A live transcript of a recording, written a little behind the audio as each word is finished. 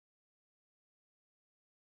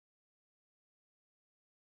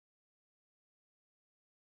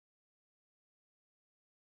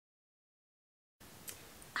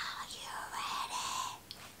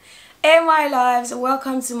Hey my loves,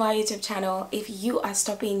 welcome to my YouTube channel. If you are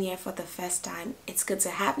stopping here for the first time, it's good to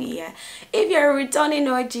have you here. If you're a returning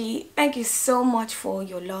OG, thank you so much for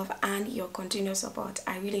your love and your continuous support.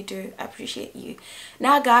 I really do appreciate you.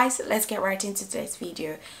 Now guys, let's get right into today's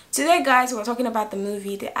video. Today guys, we're talking about the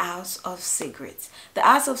movie The House of Secrets. The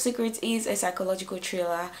House of Secrets is a psychological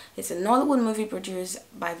thriller. It's a Nollywood movie produced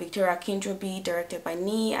by Akujobi, directed by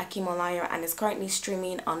Niyi, Akinmolayan, and is currently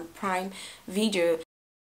streaming on Prime Video.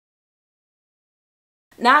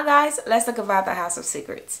 Now guys, let's talk about The House of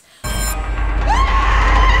Secrets.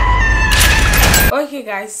 Okay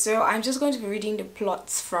guys, so I'm just going to be reading the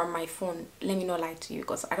plots from my phone. Let me not lie to you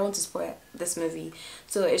because I don't want to spoil this movie.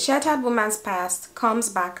 So a shattered woman's past comes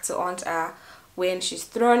back to haunt her when she's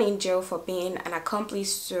thrown in jail for being an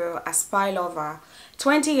accomplice to a spy lover.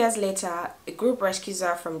 20 years later, a group rescues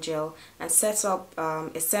her from jail and sets up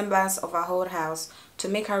a semblance of her old house to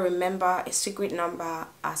make her remember a secret number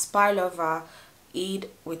a spy lover Eid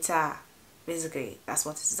with her. Basically, that's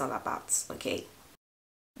what this is all about. Okay,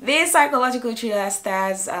 this psychological thriller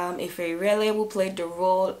stars Irele, who played the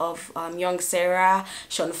role of young Sarah,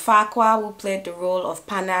 Shawn, who played the role of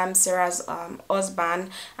Panam, Sarah's husband,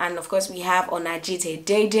 and of course we have Onajite,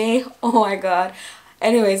 Dede. Oh my god.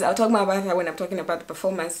 Anyways, I'll talk more about that when I'm talking about the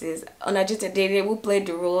performances. Onajite Dede, who played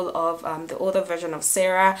the role of the older version of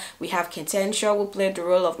Sarah. We have Henshaw, who played the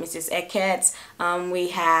role of Mrs. Eckert. We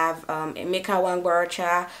have Emeka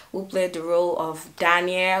Wangwaracha, who played the role of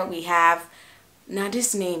Daniel. We have, now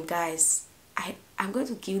this name, guys, I'm going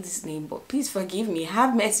to give this name, but please forgive me.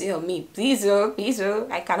 Have mercy on me. Please, please,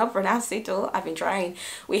 I cannot pronounce it, I've been trying.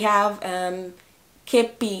 We have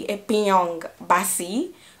KP Epinyong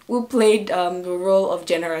Basi, who played the role of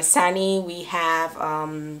General Sani. We have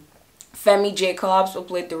Femi Jacobs, who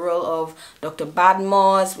played the role of Dr.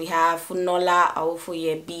 Badmos. We have Funola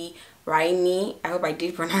Aofoyebi Raimi. I hope I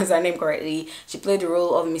did pronounce her name correctly. She played the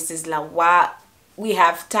role of Mrs. Lawa. We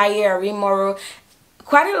have Taye Arimoro.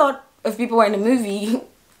 Quite a lot of people were in the movie.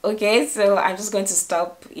 Okay, so I'm just going to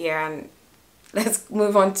stop here and let's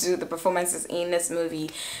move on to the performances in this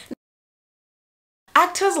movie.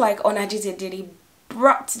 Actors like Onajite Dede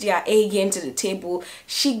brought their A game to the table.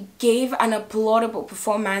 She gave an applaudable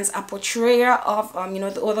performance, a portrayal of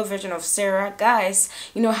the other version of Sarah. Guys,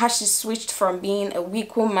 how she switched from being a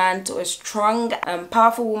weak woman to a strong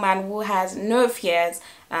powerful woman who has no fears,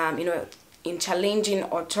 in challenging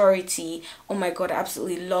authority. Oh my god, I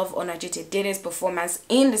absolutely love Onajite Dede's performance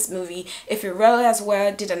in this movie. Irele as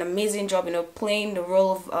well did an amazing job, playing the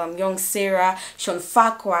role of young Sarah. Shawn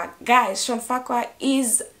Faqua, guys, Shawn Faqua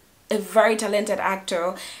is a very talented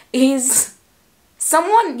actor. He's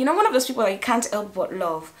someone, one of those people that you can't help but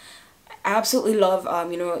love. I absolutely love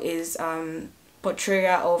his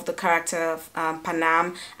portrayal of the character of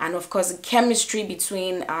Panam, and of course the chemistry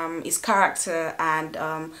between his character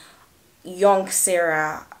and young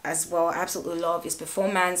Sarah as well. I absolutely love his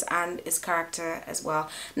performance and his character as well.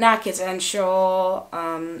 Henshaw,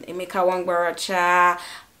 Emeka Wangwaracha,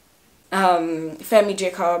 Femi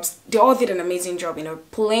Jacobs, they all did an amazing job,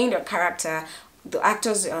 playing their character. The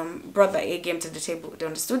actors brought their A game to the table. They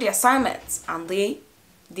understood the assignments and they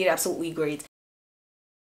did absolutely great.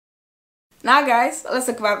 Now guys, let's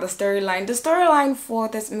talk about the storyline. The storyline for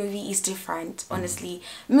this movie is different, honestly.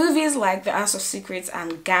 Movies like The House of Secrets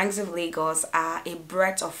and Gangs of Lagos are a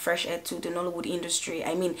breath of fresh air to the Nollywood industry.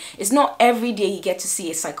 I mean, it's not every day you get to see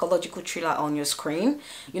a psychological thriller on your screen.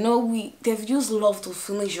 They've used love to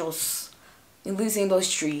finish us in this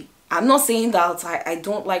industry. I'm not saying that I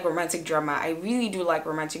don't like romantic drama. I really do like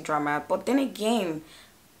romantic drama. But then again,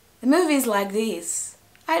 the movies like this,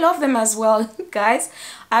 I love them as well, guys.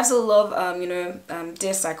 I absolutely love,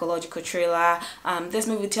 this psychological thriller. This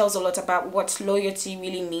movie tells a lot about what loyalty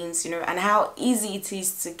really means, and how easy it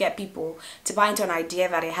is to get people to buy into an idea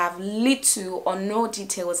that they have little or no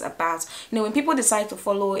details about. When people decide to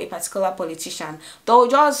follow a particular politician, they'll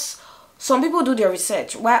just... Some people do their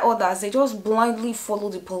research, while others, they just blindly follow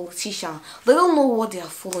the politician. They don't know what they are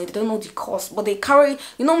following, they don't know the cost, but they carry,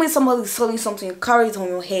 when somebody is selling something, you carry it on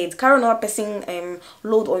your head, carry another person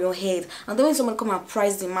load on your head, and then when someone come and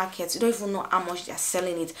price the market, you don't even know how much they are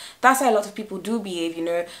selling it. That's how a lot of people do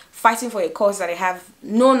behave, fighting for a cause that they have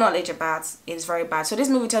no knowledge about is very bad. So this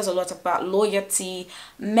movie tells a lot about loyalty,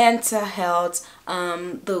 mental health,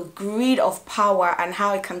 the greed of power and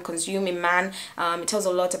how it can consume a man. It tells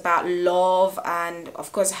a lot about love and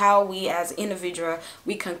of course how we as individual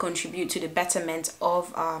we can contribute to the betterment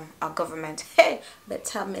of our government. Hey,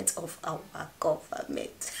 betterment of our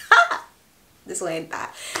government. This one ain't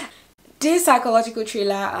that. This psychological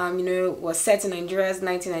thriller, was set in Nigeria's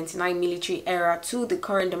 1999 military era to the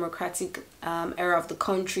current democratic era of the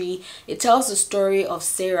country. It tells the story of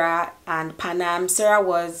Sarah and Panam. Sarah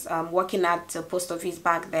was working at the post office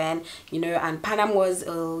back then, you know, and Panam was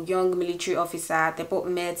a young military officer. They both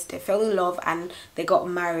met, they fell in love, and they got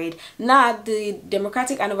married. Now the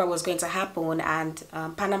democratic handover was going to happen, and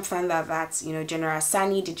Panam found out that, you know, General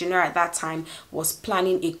Sani, the general at that time, was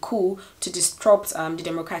planning a coup to disrupt the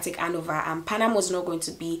democratic handover, and Panam was not going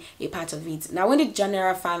to be a part of it. Now when the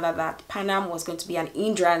general found out that Panam was going to be an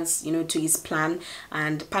hindrance, you know, to his plan,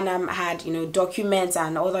 and Panam had, you know, documents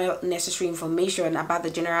and other necessary information about the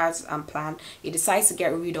general's plan, he decides to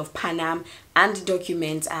get rid of Panam and the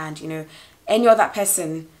documents and, you know, any other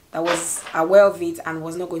person that was aware of it and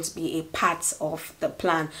was not going to be a part of the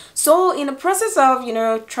plan. So in the process of, you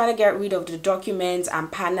know, trying to get rid of the documents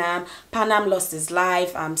and Panam lost his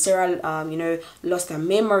life. Sarah, you know, lost her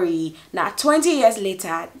memory. Now 20 years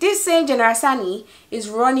later, this same General Sani is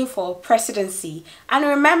running for presidency and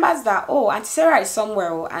remembers that, oh, Auntie Sarah is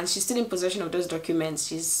somewhere and she's still in possession of those documents.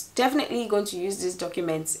 She's definitely going to use these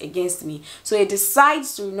documents against me. So he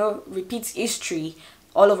decides to, you know, repeat history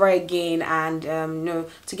all over again and you know,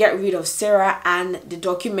 to get rid of Sarah and the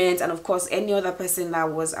documents, and of course any other person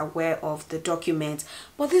that was aware of the document.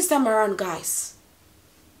 But this time around, guys,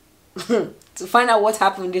 to find out what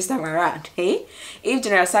happened this time around, hey, if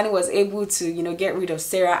General Sani was able to, you know, get rid of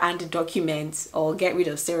Sarah and the documents, or get rid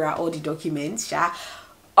of Sarah or the documents,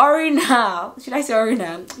 hurry now, should I say hurry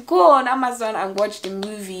now, go on Amazon and watch the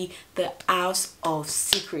movie The House of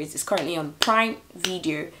Secrets. It's currently on Prime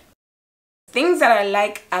Video. Things that I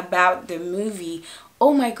like about the movie: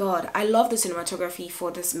 oh my god, I love the cinematography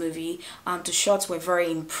for this movie. The shots were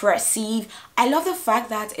very impressive. I love the fact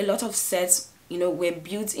that a lot of sets, you know, were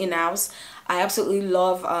built in-house. I absolutely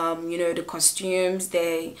love you know, the costumes.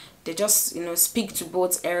 They just, you know, speak to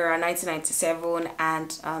both era 1997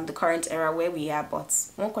 and the current era where we are. But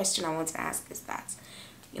one question I want to ask is that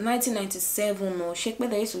in 1997, no, Shakespeare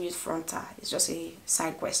they used to use frontal. It's just a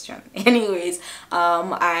side question. Anyways,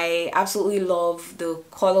 I absolutely love the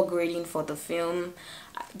color grading for the film.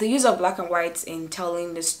 The use of black and white in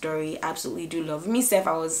telling the story, absolutely do love. Myself,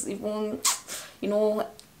 I was even, you know,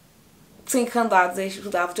 thinking that they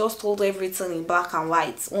should have just told everything in black and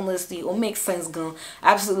white. Honestly, it makes sense, girl.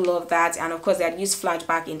 Absolutely love that. And of course, they had used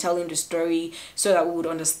flashback in telling the story so that we would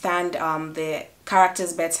understand the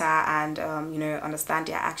characters better and you know, understand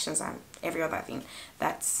their actions and every other thing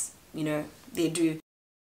that's, you know, they do.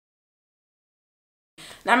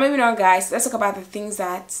 Now moving on, guys, let's talk about the things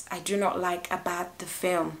that I do not like about the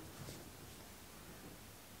film.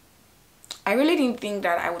 I really didn't think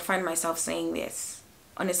that I would find myself saying this,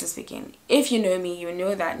 honestly speaking. If you know me, you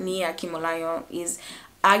know that Niyi Akinmolayan is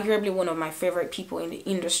arguably one of my favorite people in the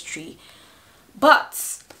industry.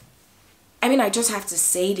 But I mean, I just have to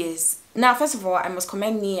say this. Now, first of all, I must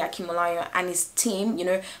commend Niyi Akinmolayan and his team, you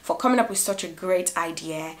know, for coming up with such a great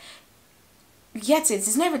idea. Yet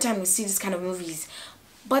it's not every time we see this kind of movies.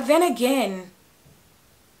 But then again,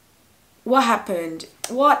 what happened?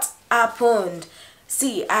 What happened?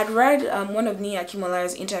 See, I'd read one of Niyi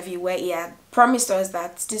Akinmolayan's interview where he had promised us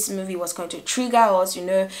that this movie was going to trigger us, you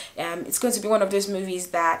know, it's going to be one of those movies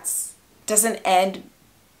that doesn't end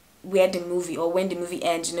where the movie, or when the movie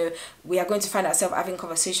ends, you know, we are going to find ourselves having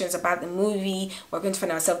conversations about the movie. We're going to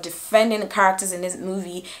find ourselves defending the characters in this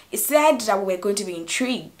movie. It said that we're going to be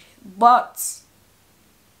intrigued, but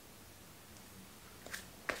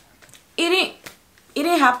it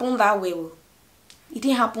didn't happen that way. It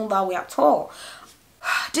didn't happen that way at all.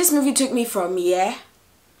 This movie took me from year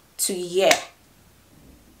to year,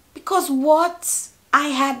 because what I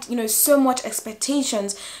had, you know, so much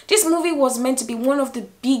expectations. This movie was meant to be one of the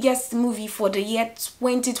biggest movie for the year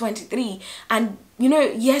 2023, and you know,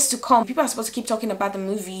 years to come. People are supposed to keep talking about the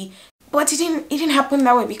movie, but it didn't happen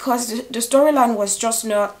that way, because the storyline was just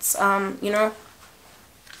not you know,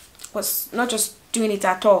 was not just doing it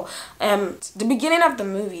at all. The beginning of the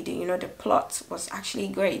movie, you know, the plot was actually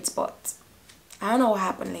great, but I don't know what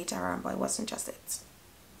happened later on, but it wasn't just it.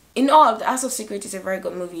 In all, The House of Secrets is a very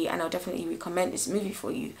good movie, and I'll definitely recommend this movie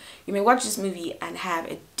for you. You may watch this movie and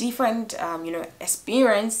have a different, you know,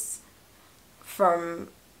 experience from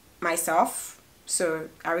myself. So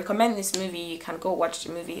I recommend this movie. You can go watch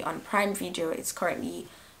the movie on Prime Video. It's currently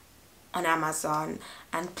on Amazon.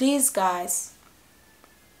 And please, guys,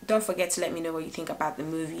 don't forget to let me know what you think about the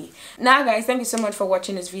movie. Now guys, thank you so much for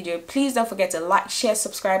watching this video. Please don't forget to like, share,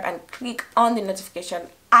 subscribe, and click on the notification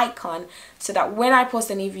icon so that when I post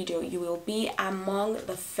a new video, you will be among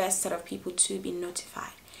the first set of people to be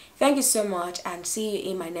notified. Thank you so much, and see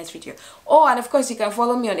you in my next video. Oh, and of course you can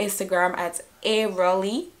follow me on Instagram at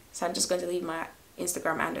Irele. So I'm just going to leave my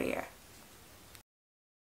Instagram handle here.